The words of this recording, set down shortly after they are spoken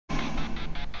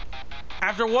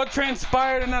After what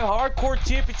transpired in that hardcore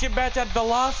championship match at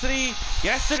Velocity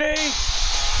yesterday,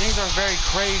 things are very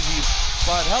crazy.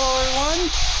 But hello everyone,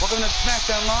 welcome to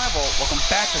Smackdown Live, or welcome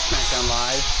back to Smackdown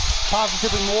Live.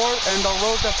 Positively more, and the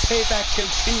road to Payback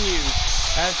continues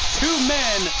as two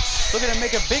men looking to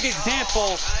make a big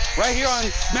example right here on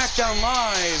Smackdown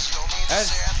Live,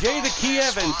 as Jay the CAW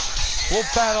Evans will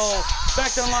battle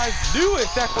Smackdown Live's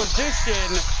newest acquisition,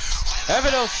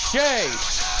 Evan O'Shea,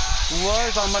 who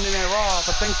was on Monday Night Raw,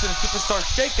 but thanks to the Superstar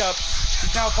shakeup,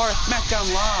 he's now part of Smackdown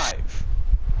Live.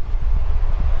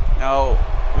 Now,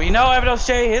 we know Evan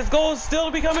O'Shea, his goal is still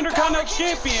to become Intercontinental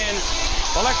Champion,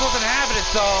 but Lex wasn't having it,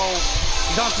 so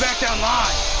he's on Smackdown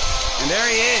Live, and there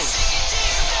he is.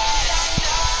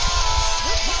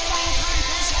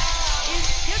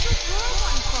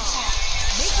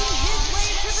 Making his way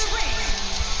to the ring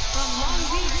from Long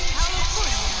Beach,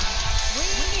 California,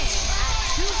 weighing in at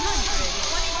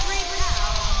 223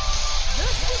 pounds, the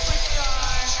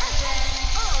Superstar Evan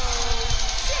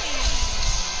O'Shea.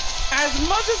 As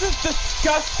much as it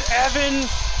disgusts Evan,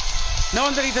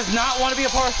 knowing that he does not want to be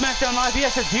a part of SmackDown Live, he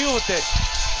has to deal with it,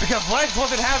 because Lex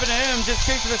wasn't having him just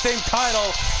chasing the same title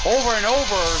over and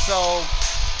over, so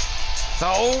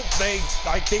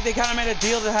I think they kind of made a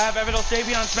deal to have Evan O'Shea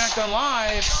be on SmackDown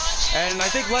Live, and I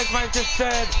think Lex might have just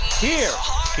said, here,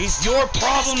 he's your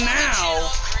problem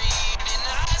now.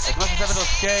 As much as Evan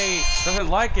O'Shea doesn't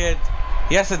like it,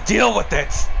 he has to deal with it,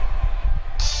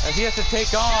 as he has to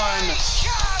take on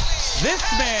this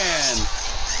man,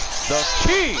 the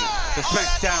key to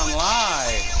SmackDown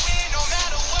Live.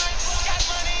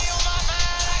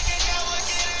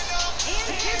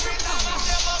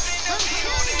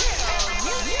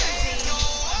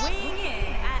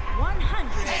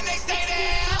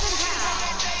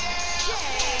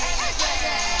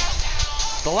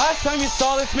 The last time you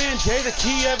saw this man, Jay the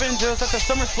CAW Evans, was at the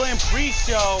SummerSlam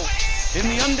pre-show in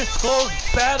the Undisclosed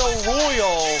Battle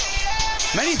Royal.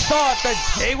 Many thought that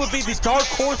Jay would be the dark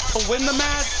horse to win the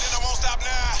match,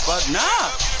 but nah,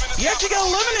 he actually got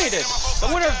eliminated. The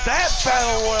winner of that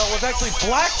Battle Royal was actually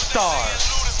Black Star.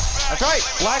 That's right,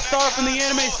 Black Star from the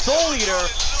anime Soul Eater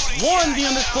won the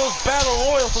Undisclosed Battle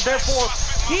Royal, so therefore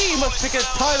he must pick a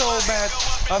title match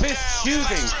of his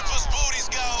choosing.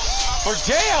 For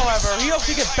Jay, however, he hopes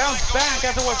he can bounce back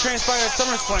after what transpired at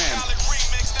SummerSlam.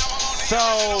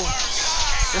 So,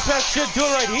 this match should do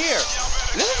it right here.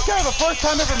 This is kind of a first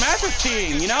time ever match we're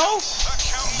seeing, you know?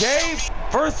 Jay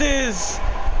versus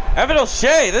Evan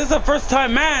O'Shea. This is a first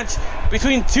time match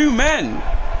between two men.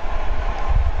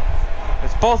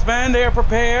 It's both men, they are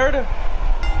prepared.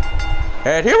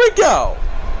 And here we go.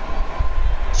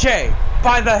 Jay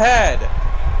by the head.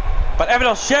 But Evan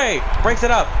O'Shea breaks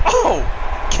it up. Oh!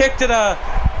 Kick to the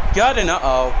gut and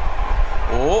oh,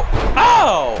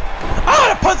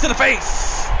 and a punch to the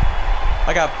face,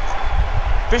 like a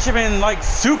fisherman-like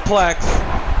suplex,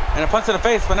 and a punch to the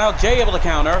face. But now Jay able to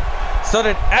counter. So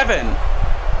did Evan.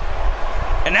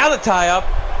 And now the tie-up.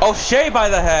 O'Shea by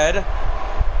the head,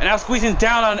 and now squeezing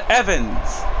down on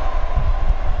Evans.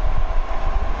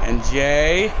 And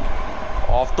Jay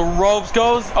off the ropes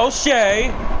goes O'Shea,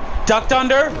 ducked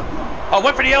under. Oh,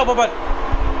 went for the elbow, but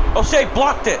O'Shea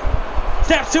blocked it.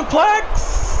 Snap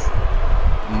suplex.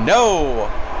 No.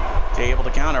 Jay able to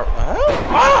counter.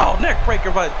 Oh, neck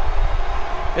breaker, but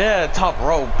yeah, top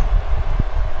rope.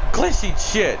 Glitchy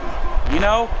shit, you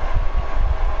know?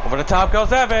 Over the top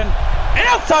goes Evan, and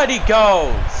outside he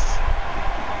goes.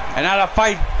 And now the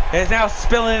fight is now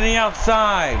spilling in the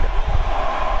outside.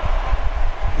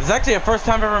 This is actually a first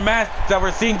time ever match that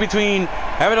we're seeing between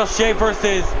Evan O'Shea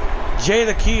versus Jay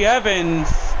the CAW Evans.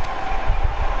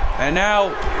 And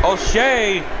now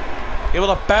O'Shea able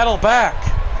to battle back.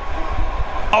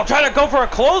 I'll try to go for a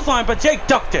clothesline, but Jay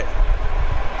ducked it.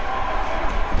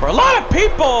 For a lot of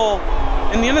people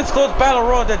in the Undisclosed Battle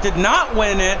Royal that did not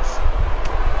win it,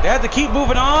 they had to keep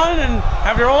moving on and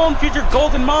have their own future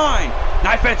goals in mind.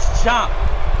 Knife edge chop.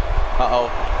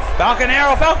 Falcon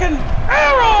Arrow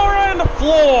right on the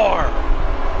floor.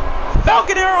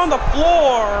 Falcon Arrow on the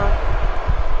floor.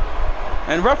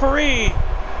 And referee,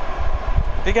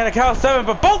 they got a count 7,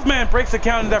 but both men breaks the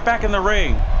count and they're back in the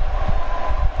ring.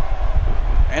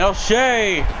 And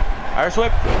O'Shea, Irish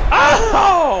whip.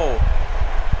 Oh!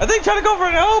 I think trying to go for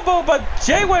an elbow, but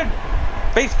Jay went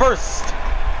face first.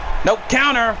 Nope,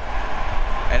 counter.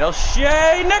 And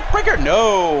O'Shea, neck breaker.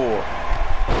 No.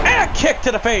 And a kick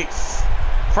to the face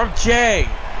from Jay.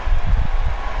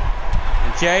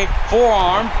 And Jay,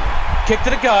 forearm, kick to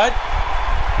the gut.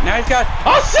 Now he's got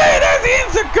O'Shea, there's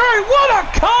the enziguri. What a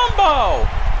combo!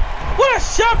 What a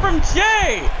shot from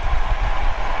Jay!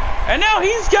 And now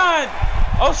he's got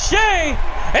O'Shea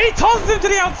And he tosses him to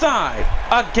the outside.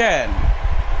 Again.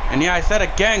 And yeah, I said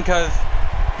again because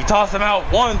he tossed him out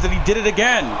once and he did it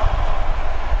again.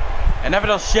 And Evan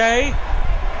O'Shea.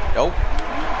 Nope.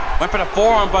 Went for the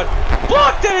forearm, but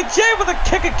blocked it. And Jay with a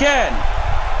kick again.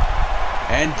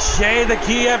 And Jay the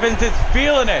Key Evans is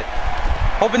feeling it.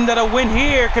 Hoping that a win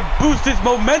here could boost his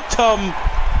momentum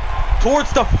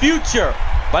towards the future.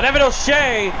 But Evan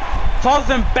O'Shea tosses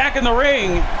him back in the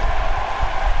ring.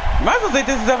 You might as well say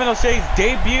this is Evan O'Shea's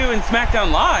debut in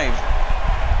Smackdown Live.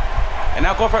 And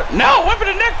now going for... No! Went for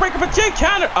the neck breaker, but Jay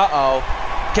countered. Uh-oh.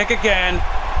 Kick again.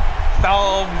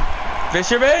 Fell...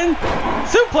 Fisherman.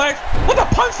 Suplex with a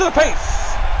punch to the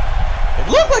face. It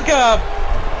looked like a...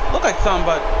 Looked like something,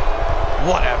 but...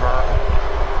 Whatever.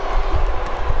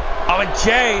 Oh, and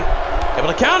Jay able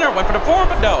to counter. Went for the forearm,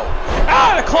 but no.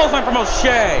 Ah, the clothesline from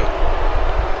O'Shea.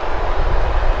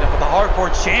 Then put the Hardcore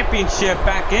Championship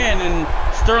back in, and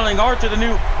Sterling Archer, the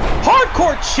new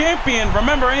Hardcore Champion.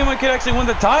 Remember, anyone could actually win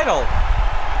the title.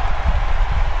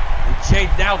 And Jay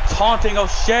now taunting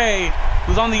O'Shea,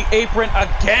 who's on the apron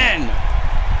again.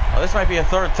 Oh, this might be a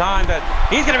third time that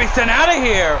he's going to be sent out of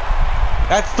here.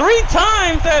 That's 3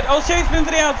 times that O'Shea's been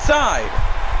to the outside.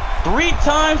 3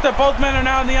 times that both men are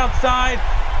now on the outside.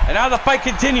 And now the fight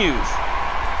continues.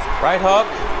 Right hook.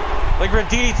 Like for a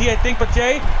DDT, I think, but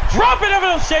Jay dropping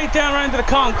Evan O'Shea down right into the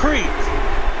concrete.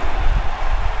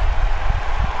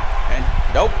 And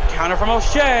nope, counter from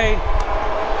O'Shea.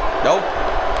 Nope.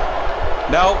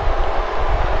 Nope.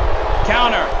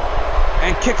 Counter.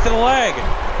 And kicks to the leg.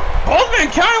 Both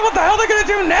men counting what the hell they're going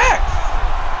to do next.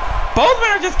 Both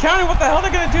men are just counting what the hell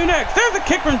they're going to do next. There's a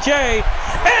kick from Jay.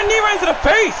 And a knee right into the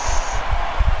face.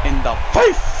 In the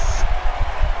face.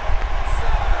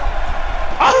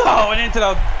 Oh, and into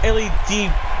the LED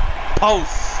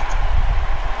post.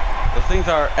 Those things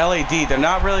are LED. They're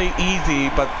not really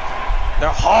easy, but they're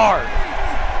hard.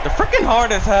 They're freaking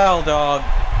hard as hell, dog.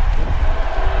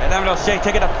 And Evan O'Shea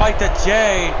taking a fight to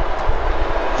Jay.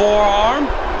 Forearm.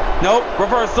 Nope.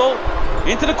 Reversal.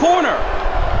 Into the corner.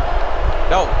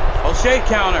 Nope. O'Shea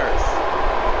counters.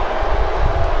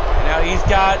 And now he's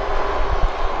got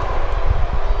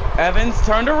Evans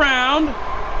turned around.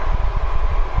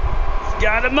 He's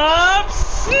got him up.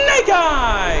 Snake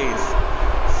Eyes.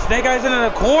 Snake Eyes into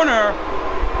the corner.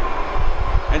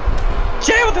 And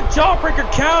Jay with the jawbreaker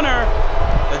counter.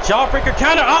 The jawbreaker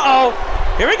counter. Uh-oh.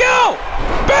 Here we go.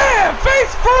 Bam.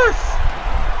 Face first.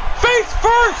 Face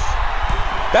first.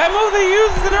 That move that he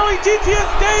uses in early GTS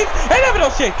days. And Evan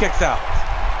O'Shea kicks out.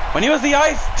 When he was the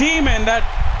Ice Demon, that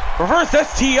reverse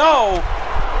STO.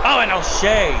 Oh, and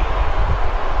O'Shea.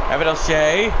 Evan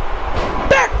O'Shea.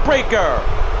 Backbreaker.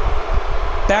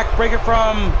 Backbreaker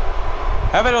from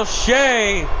Evan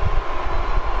O'Shea.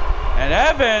 And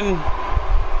Evan,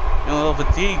 a little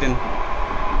fatigued. And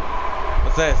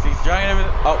what's this? He's trying to...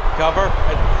 Oh, cover.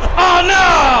 Oh,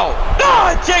 no!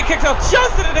 No! Jay kicks out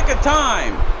just in the nick of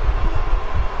time.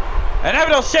 And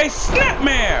Evan O'Shea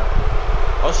snapmare.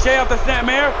 O'Shea off the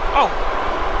snapmare. Oh.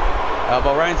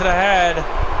 Elbow right into the head.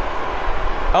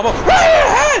 Elbow right in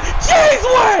the head. Jay's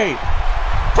way.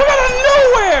 From out of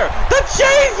nowhere. The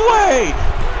Jay's way.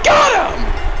 Got him.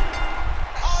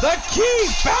 The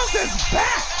Key bounces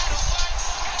back.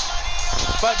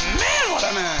 But man, what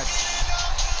a match.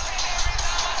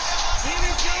 Here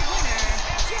is your winner,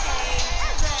 Jay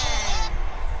Evan.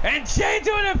 And Jay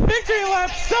doing a victory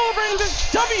lap, celebrating this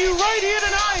W right here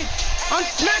tonight on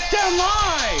Smackdown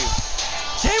Live.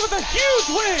 Jay with a huge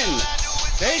win.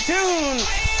 Stay tuned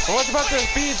for what's about to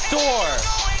be in store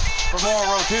for more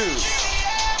Road 2.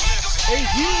 A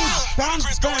huge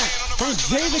bounce back from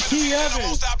Jay the Key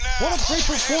Evans. What a great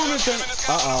performance. And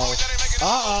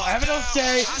Evan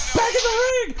O'Shea back in the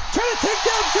ring, trying to take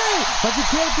down Jay, but you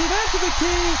can't do that to the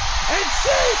Key. And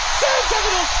Jay sends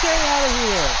Evan O'Shea out of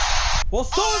here. Well,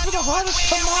 so is for the Hottest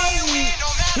Comodity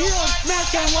here on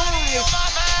Smackdown Live.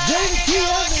 Jay the Key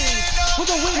Evans with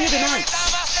a win here tonight.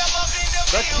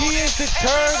 The Key is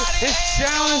deterred. His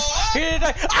challenge here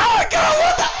tonight. Oh my God!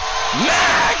 What the?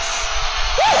 Max!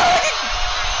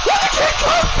 Where did the Key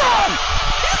come from?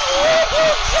 He's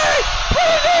Blue Jay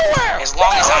out of nowhere. As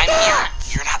long as I'm here,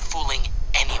 you're not fooling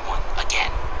anyone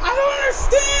again. I don't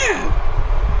understand.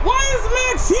 Why is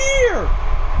Max here?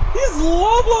 He's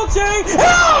low blow Jay.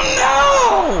 Oh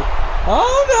no!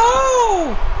 Oh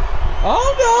no! Oh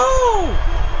no!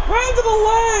 Right into the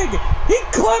leg. He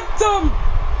clipped him.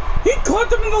 He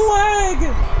clipped him in the leg.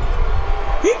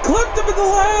 He clipped him in the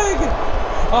leg.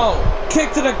 Oh,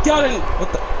 kick to the gut and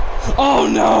what the? Oh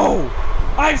no!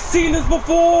 I've seen this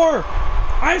before.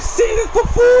 I've seen this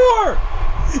before.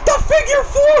 The figure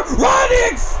 4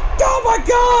 running. Oh my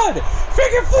God!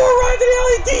 Figure 4 right to the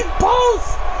LED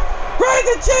post.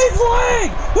 to Jay's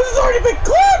leg, which has already been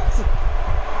clipped!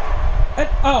 And,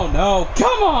 oh no,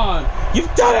 come on!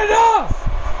 You've done enough!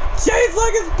 Jay's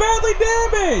leg is badly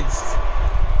damaged!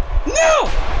 No!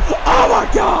 Oh my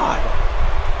god!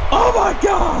 Oh my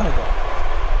god!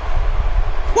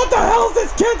 What the hell is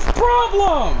this kid's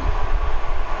problem?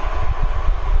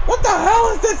 What the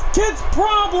hell is this kid's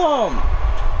problem?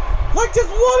 Like, just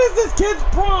what is this kid's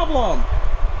problem?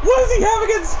 What does he have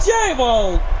against Jay?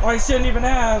 Well, I shouldn't even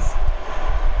ask.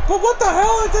 But what the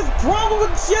hell is this problem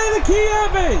with Jay the Key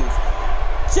Evans?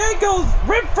 Jay goes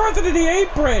rip first into the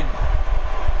apron.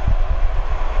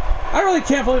 I really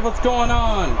can't believe what's going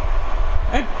on.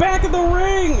 And back in the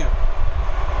ring.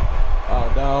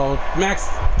 Oh no, Max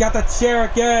got the chair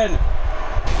again.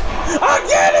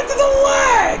 Again into the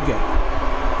leg!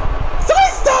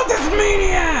 Somebody stop this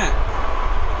maniac!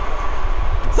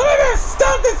 Somebody better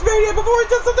stop this maniac before he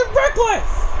does something reckless!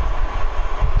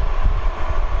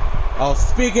 Oh,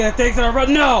 speaking of things that are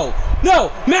run, no!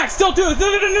 No! Max, don't do this!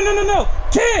 No!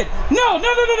 Kid! No!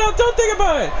 Don't think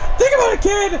about it! Think about it,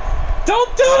 kid!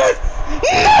 Don't do this!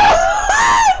 No!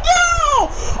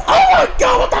 No! Oh my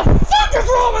god, what the fuck is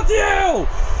wrong with you?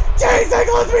 Jay's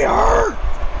ankle has to be hurt!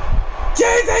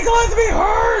 Jay's ankle has to be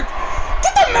hurt!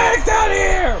 Get the Max out of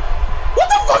here! What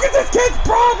the fuck is this kid's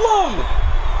problem?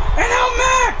 And now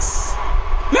Max!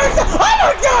 Max out! Oh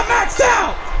my god, Max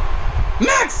out!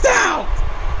 Maxed out!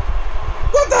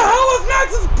 What the hell is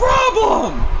Max's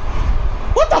problem?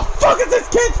 What the fuck is this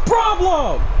kid's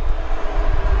problem?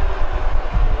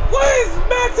 What is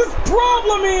Max's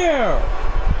problem here?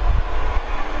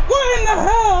 What in the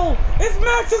hell is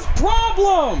Max's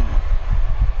problem?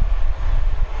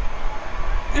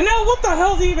 And now what the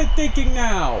hell is he even thinking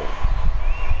now?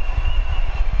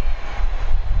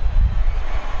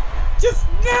 Just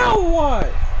now what?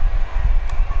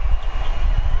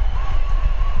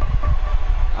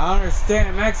 I don't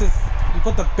understand. Max is, he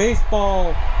put the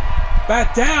baseball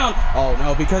bat down. Oh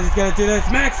no, because he's gonna do this.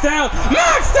 Max down.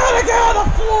 Max down again on the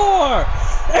floor.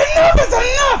 Enough is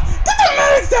enough. Get the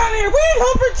medics down here. We need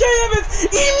help for Jay Evans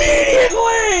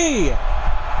immediately.